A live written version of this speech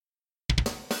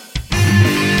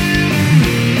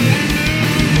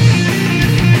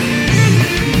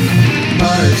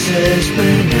Princess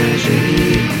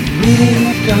Menagerie,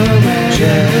 with Tom and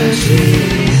Jessie.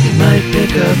 You might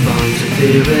pick up on some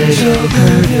theories, so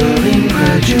curb your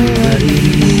incredulity.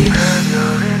 Curb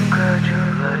your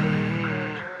incredulity.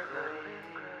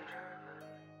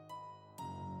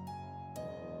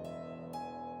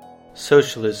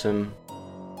 Socialism,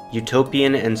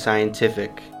 Utopian and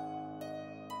Scientific,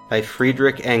 by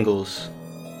Freidrich Engels.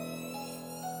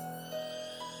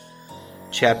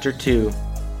 Chapter 2.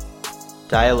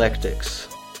 Dialectics.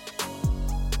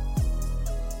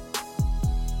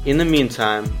 In the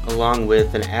meantime, along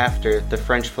with and after the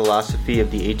French philosophy of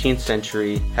the 18th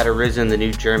century had arisen the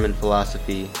new German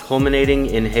philosophy, culminating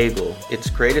in Hegel.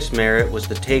 Its greatest merit was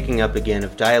the taking up again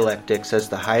of dialectics as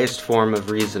the highest form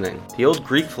of reasoning. The old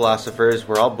Greek philosophers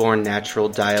were all born natural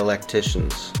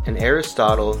dialecticians, and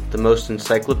Aristotle, the most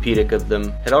encyclopedic of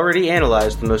them, had already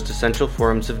analyzed the most essential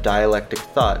forms of dialectic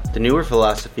thought. The newer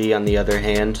philosophy, on the other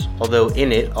hand, although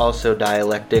in it also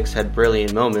dialectics had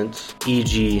brilliant moments,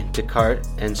 e.g. Descartes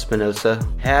and Spinoza,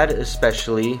 had,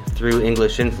 especially through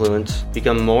English influence,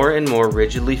 become more and more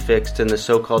rigidly fixed in the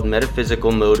so-called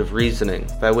metaphysical mode of reasoning,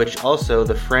 by which also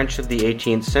the French of the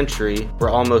 18th century were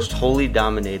almost wholly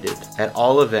dominated, at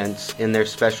all events in their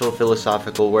special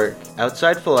philosophical work.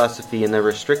 Outside philosophy in the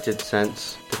restricted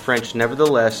sense, the French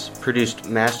nevertheless produced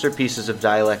masterpieces of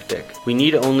dialectic. We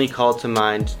need only call to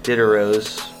mind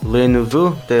Diderot's Le Nouveau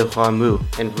de Rameau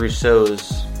and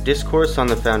Rousseau's Discourse on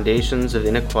the Foundations of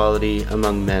Inequality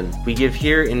Among Men. We give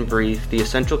here in brief the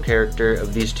essential character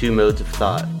of these two modes of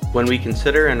thought. When we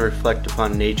consider and reflect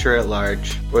upon nature at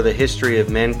large, or the history of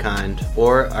mankind,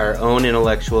 or our own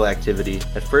intellectual activity,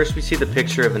 at first we see the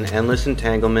picture of an endless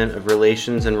entanglement of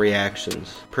relations and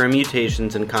reactions,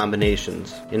 permutations and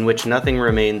combinations, in which nothing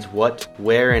remains what,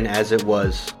 where, and as it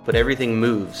was, but everything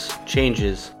moves,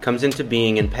 changes, comes into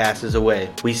being, and passes away.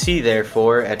 We see,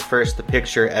 therefore, at first the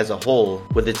picture as a whole,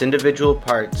 with its individual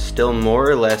parts still more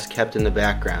or less kept in the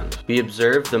background. We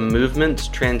observe the movements,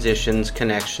 transitions,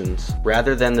 connections,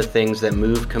 rather than the things that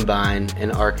move, combine,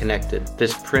 and are connected.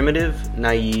 This primitive,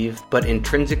 naive, but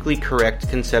intrinsically correct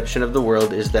conception of the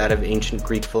world is that of ancient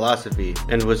Greek philosophy,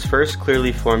 and was first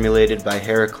clearly formulated by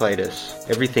Heraclitus.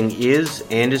 Everything is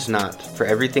and is not, for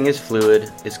everything is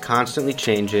fluid, is constantly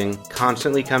changing,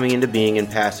 constantly coming into being and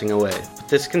passing away.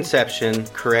 This conception,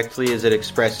 correctly as it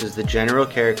expresses the general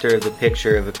character of the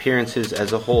picture of appearances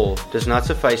as a whole, does not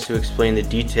suffice to explain the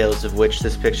details of which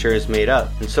this picture is made up,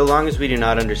 and so long as we do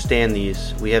not understand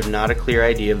these, we have not a clear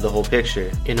idea of the whole picture.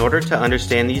 In order to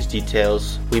understand these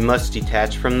details, we must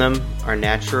detach from them our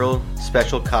natural,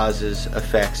 special causes,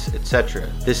 effects,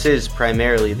 etc. This is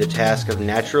primarily the task of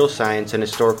natural science and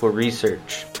historical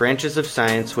research, branches of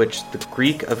science which the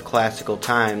Greek of classical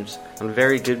times, on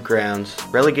very good grounds,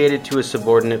 relegated to a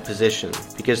subordinate position,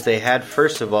 because they had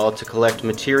first of all to collect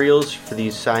materials for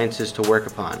these sciences to work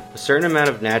upon. A certain amount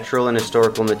of natural and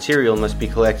historical material must be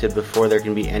collected before there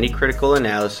can be any critical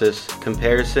analysis,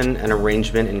 comparison, and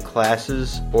arrangement in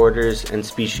classes, orders, and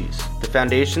species. The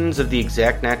foundations of the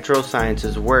exact natural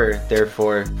sciences were,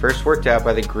 therefore, first worked out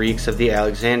by the Greeks of the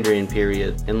Alexandrian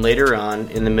period, and later on,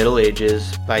 in the Middle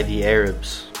Ages, by the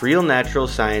Arabs. Real natural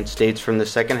science dates from the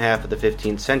second half of the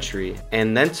 15th century,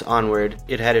 and thence onward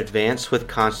it had advanced with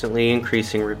constantly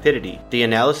increasing rapidity. The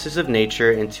analysis of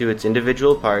nature into its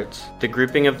individual parts, the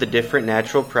grouping of the different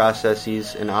natural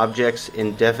processes and objects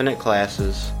in definite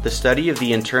classes, the study of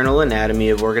the internal anatomy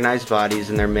of organized bodies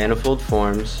in their manifold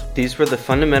forms, these were the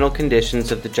fundamental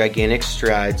conditions of the gigantic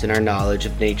strides in our knowledge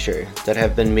of nature that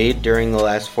have been made during the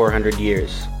last 400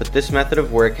 years. But this method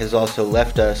of work has also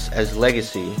left us, as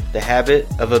legacy, the habit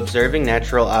of observing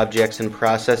natural objects and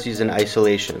processes in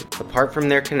isolation, apart from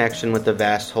their connection with the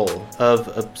vast whole, of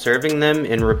observing them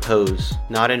in repose,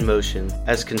 not in motion,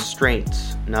 as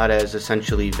constraints, not as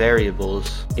essentially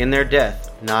variables, in their death,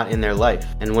 not in their life.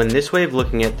 And when this way of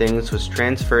looking at things was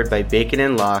transferred by Bacon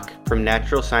and Locke from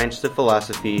natural science to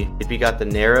philosophy, it begot the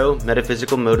narrow,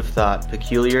 metaphysical mode of thought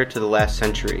peculiar to the last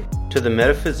century. To the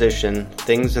metaphysician,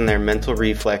 things and their mental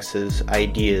reflexes,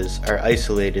 ideas, are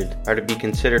isolated, are to be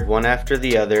considered one after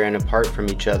the other and apart from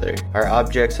each other, are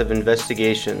objects of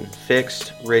investigation,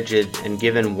 fixed, rigid, and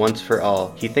given once for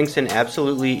all. He thinks in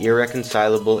absolutely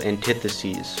irreconcilable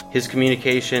antitheses. His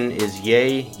communication is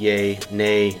yea, yea,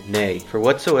 nay, nay. For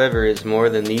whatsoever is more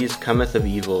than these cometh of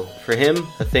evil. For him,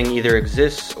 a thing either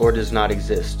exists or does not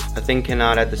exist. A thing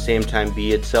cannot at the same time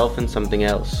be itself and something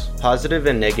else. Positive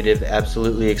and negative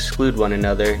absolutely exclude exclude one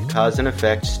another, cause and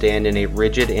effect stand in a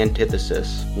rigid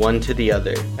antithesis, one to the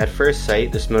other. At first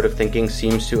sight, this mode of thinking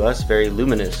seems to us very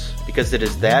luminous, because it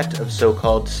is that of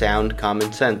so-called sound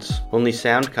common sense. Only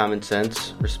sound common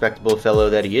sense, respectable fellow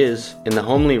that he is, in the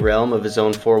homely realm of his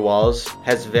own four walls,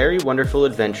 has very wonderful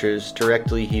adventures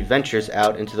directly he ventures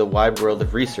out into the wide world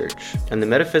of research. And the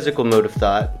metaphysical mode of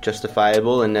thought,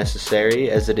 justifiable and necessary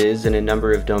as it is in a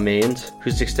number of domains,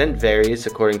 whose extent varies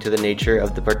according to the nature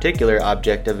of the particular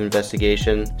object of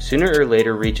investigation, sooner or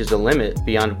later reaches a limit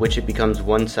beyond which it becomes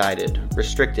one-sided,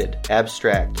 restricted,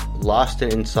 abstract, lost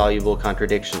in insoluble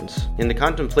contradictions. In the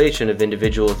contemplation of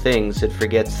individual things, it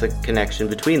forgets the connection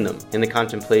between them. In the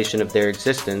contemplation of their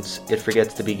existence, it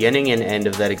forgets the beginning and end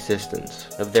of that existence,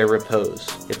 of their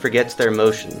repose. It forgets their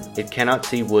motion. It cannot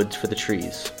see woods for the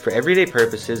trees. For everyday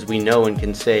purposes, we know and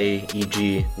can say,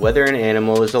 e.g., whether an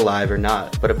animal is alive or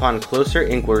not. But upon closer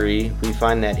inquiry, we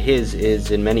find that his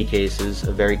is, in many cases,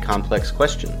 a very complex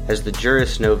question, as the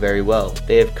jurists know very well.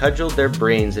 They have cudgeled their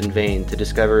brains in vain to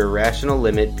discover a rational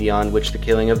limit beyond which the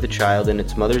killing of the child in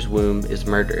its mother's womb is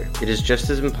murder. It is just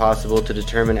as impossible to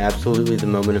determine absolutely the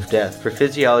moment of death, for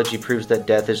physiology proves that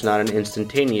death is not an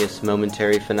instantaneous,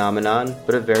 momentary phenomenon,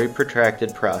 but a very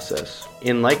protracted process.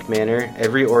 In like manner,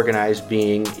 every organized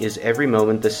being is every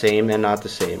moment the same and not the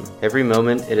same. Every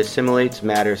moment it assimilates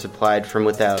matter supplied from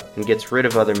without, and gets rid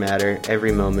of other matter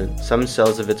every moment. Some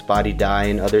cells of its body die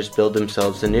and others build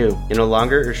themselves anew. In a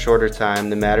longer or shorter time,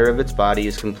 the matter of its body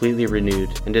is completely renewed,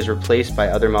 and is replaced by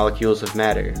other molecules of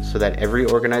matter, so that every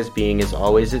organized being is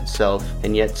always itself,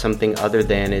 and yet something other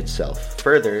than itself.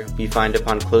 Further, we find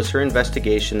upon closer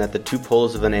investigation that the two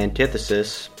poles of an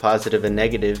antithesis, positive and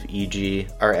negative, e.g.,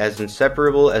 are as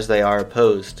inseparable as they are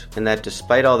opposed, and that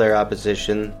despite all their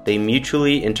opposition, they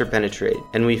mutually interpenetrate.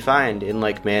 And we find, in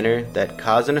like manner, that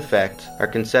cause and effect are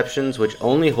conceptions which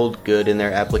only hold good in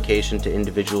their application to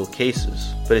individual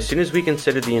cases. But as soon as we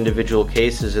consider the individual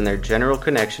cases in their general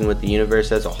connection with the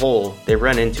universe as a whole, they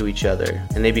run into each other,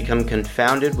 and they become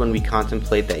confounded when we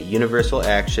contemplate that universal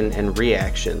action and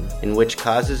reaction, in which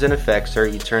causes and effects are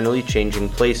eternally changing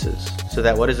places, so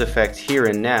that what is effect here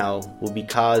and now will be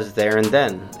cause there and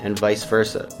then, and vice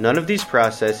versa. None of these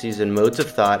processes and modes of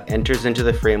thought enters into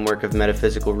the framework of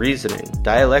metaphysical reasoning.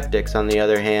 Dialectics, on the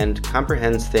other hand,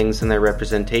 comprehends things in their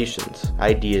representations,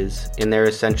 ideas, in their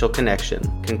essential connection,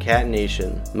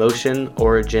 concatenation, motion,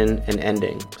 origin, and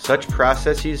ending. Such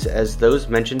processes as those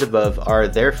mentioned above are,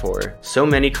 therefore, so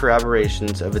many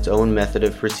corroborations of its own method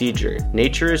of procedure.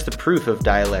 Nature is the proof of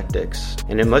dialectics,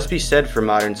 and it must be said for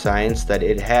modern science that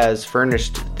it has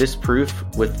furnished this proof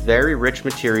with very rich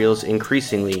materials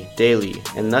increasingly, daily,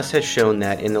 and thus has shown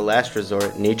that, in the last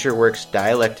resort, nature works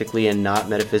dialectically and not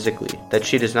metaphysically, that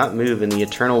she does not move in the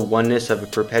eternal oneness of a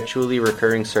perpetually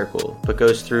recurring circle, but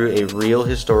goes through a real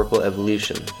historical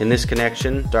evolution. In this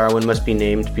connection, Darwin must be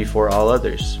named before all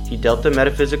others. He dealt the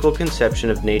metaphysical conception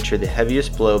of nature the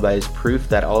heaviest blow by his proof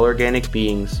that all organic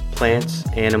beings, plants,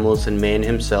 animals, and man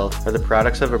himself are the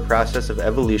products of a process of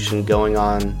evolution going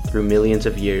on through millions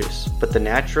of years. But the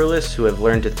naturalists who have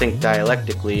learned to think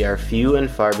dialectically are few and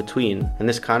far between, and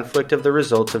this conflict of the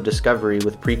results of discovery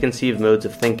with preconceived modes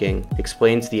of thinking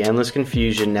explains the endless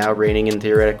confusion now reigning in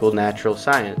theoretical natural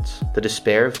science, the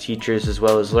despair of teachers as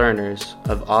well as learners,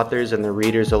 of authors and their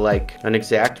readers alike. An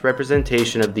exact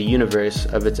representation of the universe,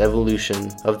 of its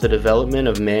evolution, of the development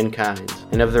of mankind,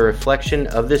 and of the reflection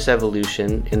of this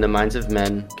evolution in the minds of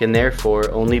men can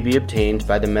therefore only be obtained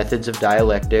by the methods of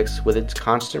dialectics, with its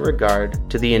constant regard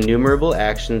to the innumerable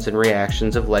actions and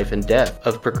reactions of life and death,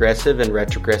 of progressive and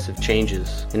retrogressive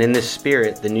changes. And in this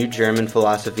spirit, the new German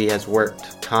philosophy has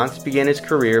worked. Kant began his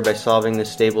career by solving the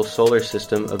stable solar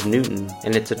system of Newton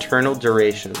and its eternal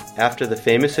duration, after the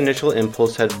famous initial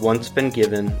impulse had once been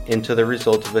given into the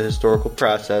result of a historical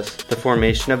process, the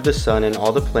formation of the sun and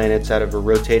all the planets out of a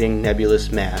rotating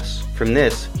nebulous mass. From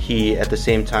this, he, at the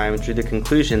same time, drew the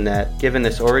conclusion that, given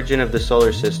this origin of the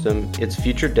solar system, its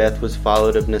future death was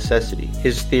followed of necessity.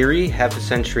 His theory, half a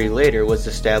century later, was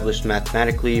established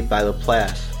mathematically by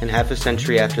Laplace, and half a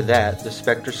century after that, the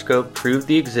spectroscope proved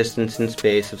the existence in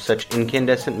space of such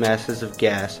incandescent masses of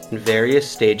gas in various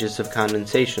stages of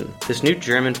condensation. This new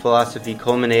German philosophy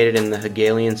culminated in the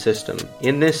Hegelian system.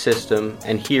 In this system,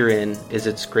 and herein is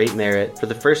its great merit, for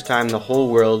the first time the whole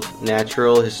world,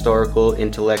 natural, historical,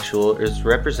 intellectual, is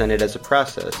represented as a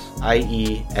process,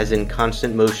 i.e., as in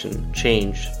constant motion,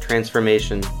 change,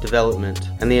 transformation, development,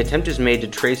 and the attempt is made to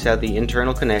trace out out the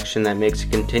internal connection that makes a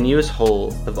continuous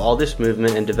whole of all this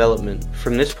movement and development.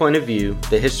 From this point of view,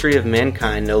 the history of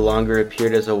mankind no longer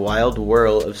appeared as a wild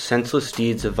whirl of senseless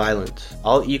deeds of violence,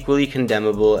 all equally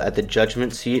condemnable at the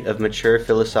judgment seat of mature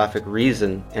philosophic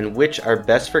reason, and which are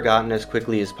best forgotten as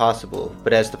quickly as possible,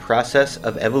 but as the process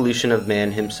of evolution of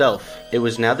man himself. It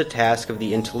was now the task of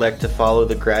the intellect to follow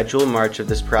the gradual march of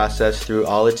this process through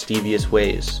all its devious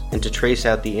ways, and to trace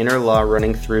out the inner law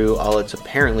running through all its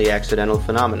apparently accidental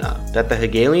phenomena. That the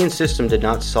Hegelian system did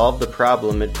not solve the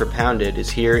problem it propounded is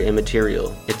here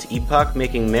immaterial. Its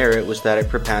epoch-making merit was that it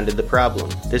propounded the problem.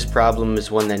 This problem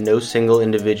is one that no single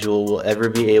individual will ever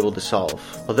be able to solve.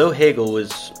 Although Hegel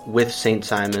was, with St.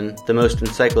 Simon, the most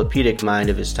encyclopedic mind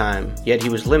of his time, yet he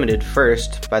was limited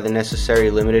first by the necessary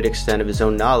limited extent of his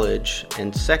own knowledge,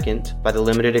 and second, by the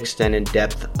limited extent and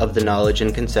depth of the knowledge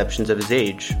and conceptions of his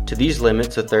age. To these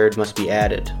limits a third must be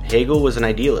added. Hegel was an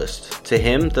idealist. To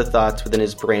him, the thoughts within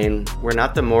his brain were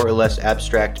not the more or less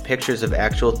abstract pictures of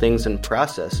actual things and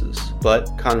processes, but,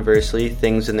 conversely,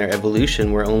 things in their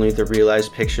evolution were only the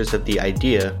realized pictures of the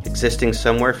idea, existing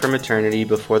somewhere from eternity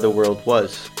before the world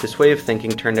was. This way of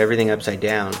thinking turned everything upside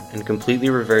down, and completely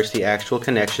reversed the actual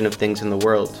connection of things in the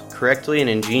world. Correctly and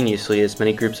ingeniously as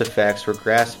many groups of facts were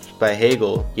grasped by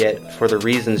Hegel, yet, for the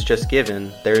reasons just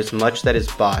given, there is much that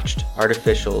is botched,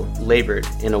 artificial, labored,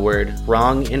 in a word,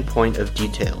 wrong in point of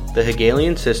detail. The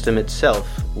Hegelian system itself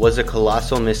was a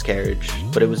colossal miscarriage,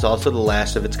 but it was also the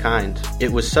last of its kind.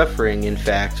 It was suffering, in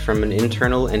fact, from an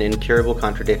internal and incurable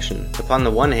contradiction. Upon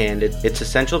the one hand, its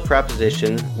essential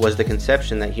proposition was the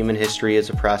conception that human history is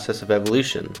a process of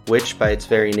evolution, which, by its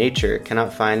very nature,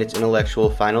 cannot find its intellectual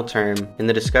final term in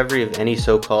the discovery of any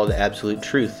so-called absolute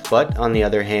truth. But, on the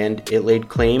other hand, it laid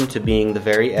claim to being the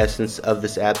very essence of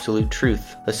this absolute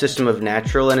truth, a system of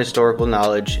natural and historical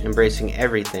knowledge embracing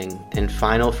everything, and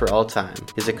final for all time,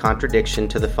 is a contradiction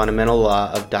to the fundamental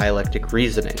law of dialectic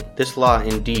reasoning. This law,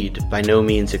 indeed, by no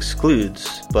means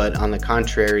excludes, but on the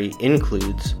contrary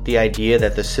includes, the idea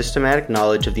that the systematic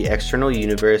knowledge of the external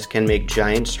universe can make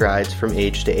giant strides from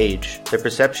age to age. The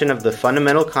perception of the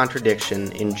fundamental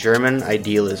contradiction in German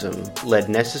idealism led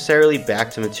necessarily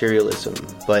back to materialism,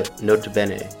 but nota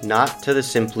bene, not to the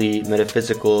simply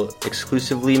metaphysical,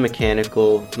 exclusively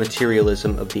mechanical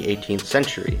materialism of the 18th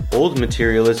century. Old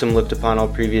materialism looked upon all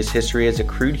previous history as a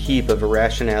crude heap of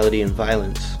irrationality and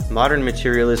violence. Modern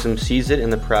materialism sees it in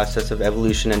the process of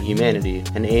evolution and humanity,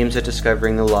 and aims at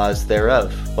discovering the laws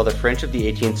thereof, while the French of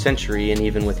the 18th century, and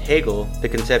even with Hegel, the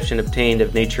conception obtained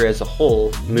of nature as a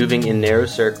whole, moving in narrow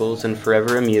circles and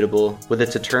forever immutable, with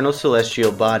its eternal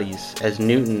celestial bodies, as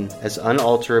Newton, as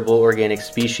unalterable organic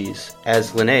species,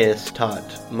 as Linnaeus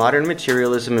taught. Modern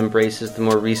materialism embraces the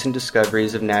more recent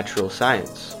discoveries of natural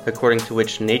science, according to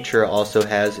which nature also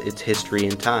has its history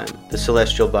in time. The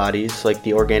celestial bodies, like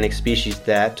the organic species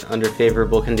that, under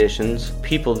favorable conditions,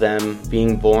 people them,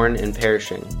 being born and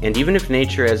perishing. And even if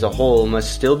nature as a whole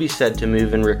must still be said to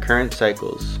move in recurrent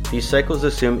cycles, these cycles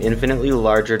assume infinitely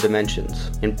larger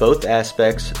dimensions. In both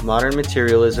aspects, modern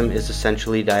materialism is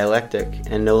essentially dialectic,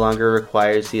 and no longer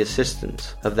requires the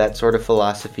assistance of that sort of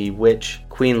philosophy which,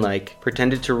 queen-like,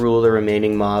 pretended to rule the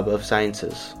remaining mob of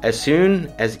sciences. As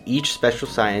soon as each special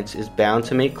science is bound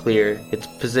to make clear its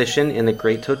position in the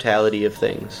great totality of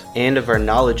things, and of our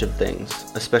knowledge of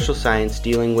things, a special science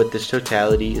dealing with this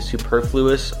totality is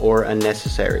superfluous or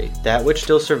unnecessary. That which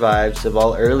still survives of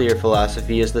all earlier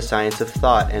philosophy is the science of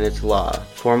thought and its law,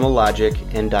 formal logic,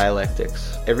 and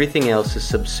dialectics. Everything else is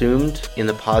subsumed in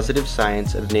the positive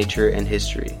science of nature and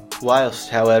history. Whilst,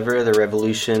 however, the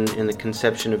revolution in the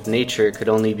conception of nature could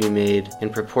only be made in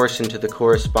proportion to the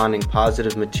corresponding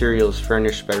positive materials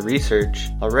furnished by research,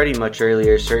 already much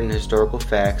earlier certain historical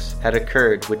facts had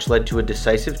occurred which led to a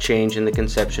decisive change in the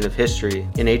conception of history.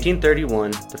 In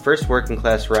 1831, the first working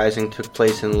class rising took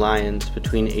place in Lyons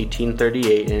between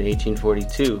 1838 and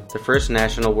 1842. The first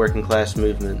national working class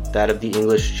movement, that of the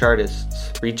English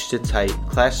Chartists, reached its height.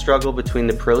 Class struggle between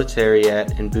the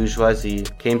proletariat and bourgeoisie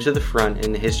came to the front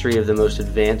in the history of the most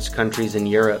advanced countries in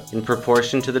Europe, in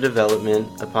proportion to the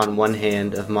development, upon one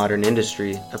hand, of modern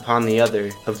industry, upon the other,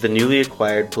 of the newly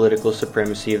acquired political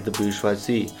supremacy of the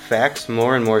bourgeoisie. Facts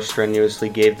more and more strenuously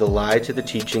gave the lie to the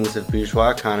teachings of bourgeois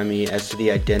economy as to the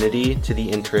identity, to the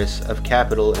interests of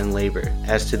capital and labor,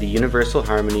 as to the universal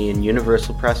harmony and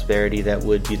universal prosperity that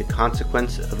would be the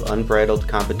consequence of unbridled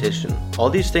competition. All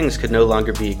these things could no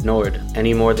longer be ignored,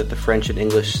 any more that the French and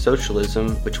English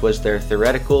socialism, which was their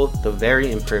theoretical, though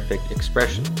very imperfect, perfect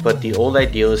expression. But the old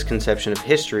idealist conception of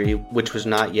history, which was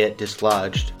not yet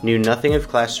dislodged, knew nothing of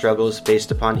class struggles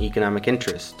based upon economic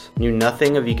interests, knew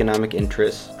nothing of economic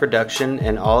interests. Production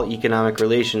and all economic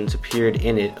relations appeared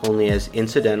in it only as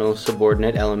incidental,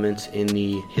 subordinate elements in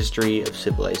the history of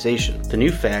civilization. The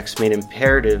new facts made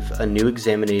imperative a new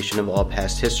examination of all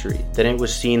past history. Then it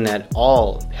was seen that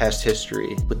all past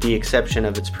history, with the exception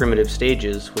of its primitive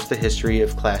stages, was the history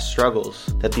of class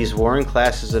struggles, that these warring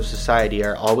classes of society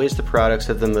are always the products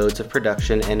of the modes of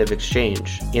production and of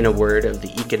exchange, in a word, of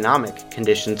the economic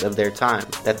conditions of their time,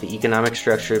 that the economic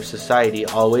structure of society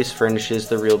always furnishes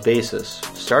the real basis,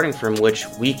 starting from which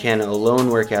we can alone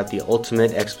work out the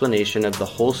ultimate explanation of the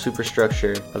whole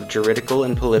superstructure of juridical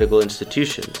and political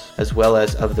institutions, as well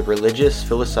as of the religious,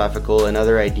 philosophical, and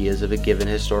other ideas of a given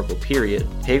historical period.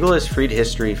 Hegel has freed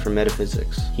history from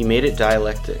metaphysics. He made it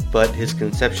dialectic, but his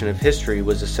conception of history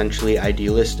was essentially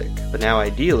idealistic. But now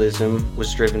idealism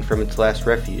was driven from its last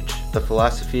refuge, the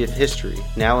philosophy of history.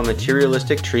 Now a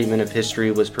materialistic treatment of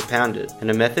history was propounded, and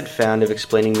a method found of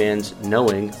explaining man's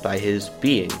knowing by his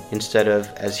being, instead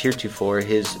of, as heretofore,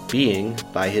 his being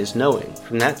by his knowing.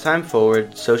 From that time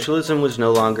forward, socialism was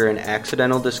no longer an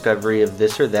accidental discovery of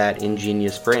this or that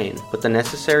ingenious brain, but the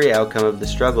necessary outcome of the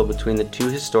struggle between the two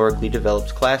historically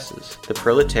developed classes, the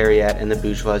proletariat and the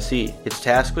bourgeoisie. Its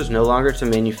task was no longer to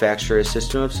manufacture a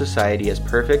system of society as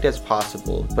perfect as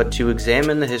possible, but to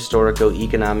examine the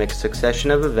historico-economic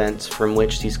succession of events from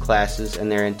which these classes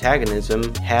and their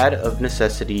antagonism had of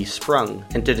necessity sprung,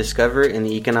 and to discover in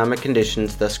the economic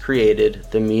conditions thus created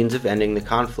the means of ending the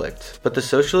conflict. But the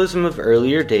socialism of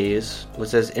earlier days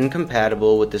was as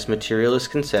incompatible with this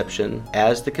materialist conception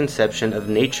as the conception of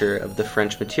nature of the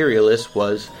French materialists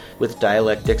was with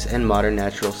dialectics and modern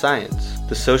natural science.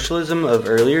 The socialism of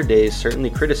earlier days certainly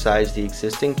criticized the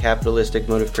existing capitalistic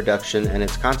mode of production and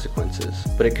its consequences,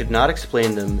 but it could not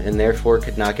explain them and therefore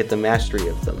could not get the mastery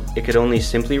of them. It could only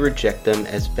simply reject them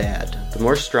as bad. The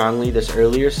more strongly this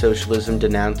earlier socialism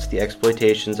denounced the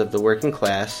exploitations of the working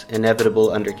class,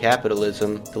 inevitable under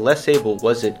capitalism, the less able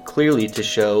was it clearly to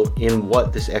show in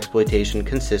what this exploitation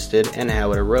consisted and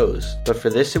how it arose. But for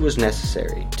this it was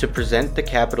necessary to present the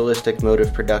capitalistic mode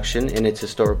of production in its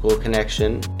historical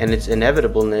connection and its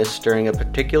inevitableness during a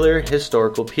particular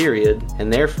historical period,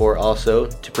 and therefore also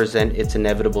to present its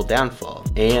inevitable downfall,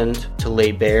 and to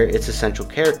lay bare its essential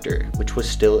character, which was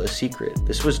still a secret.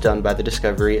 This was done by the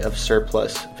discovery of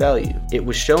surplus value. It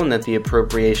was shown that the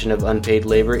appropriation of unpaid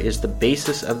labor is the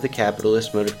basis of the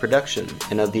capitalist mode of production,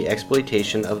 and of the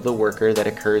exploitation of the worker that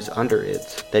occurs under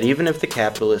it. That even if the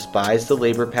capitalist buys the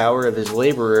labor power of his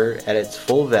laborer at its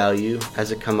full value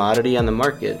as a commodity on the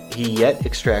market, he yet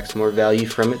extracts more value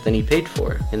from it than he paid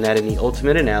for, and that in the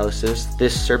ultimate analysis,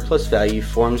 this surplus value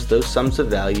forms those sums of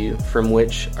value from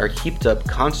which are heaped up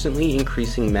constantly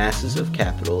increasing masses of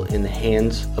capital in the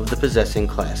hands of the possessing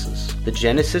classes. The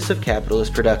genesis of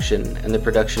capitalist production and the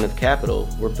production of capital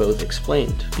were both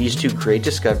explained. These two great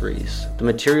discoveries, the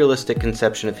materialistic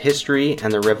conception of history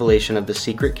and the revelation of the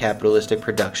secret capitalistic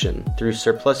production through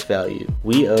surplus value,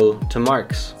 we owe to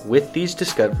Marx. With these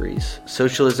discoveries,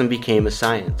 socialism became a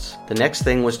science. The next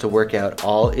thing was to work out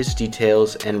all its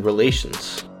details and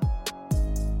relations.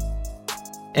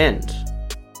 End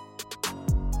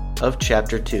of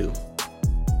Chapter 2.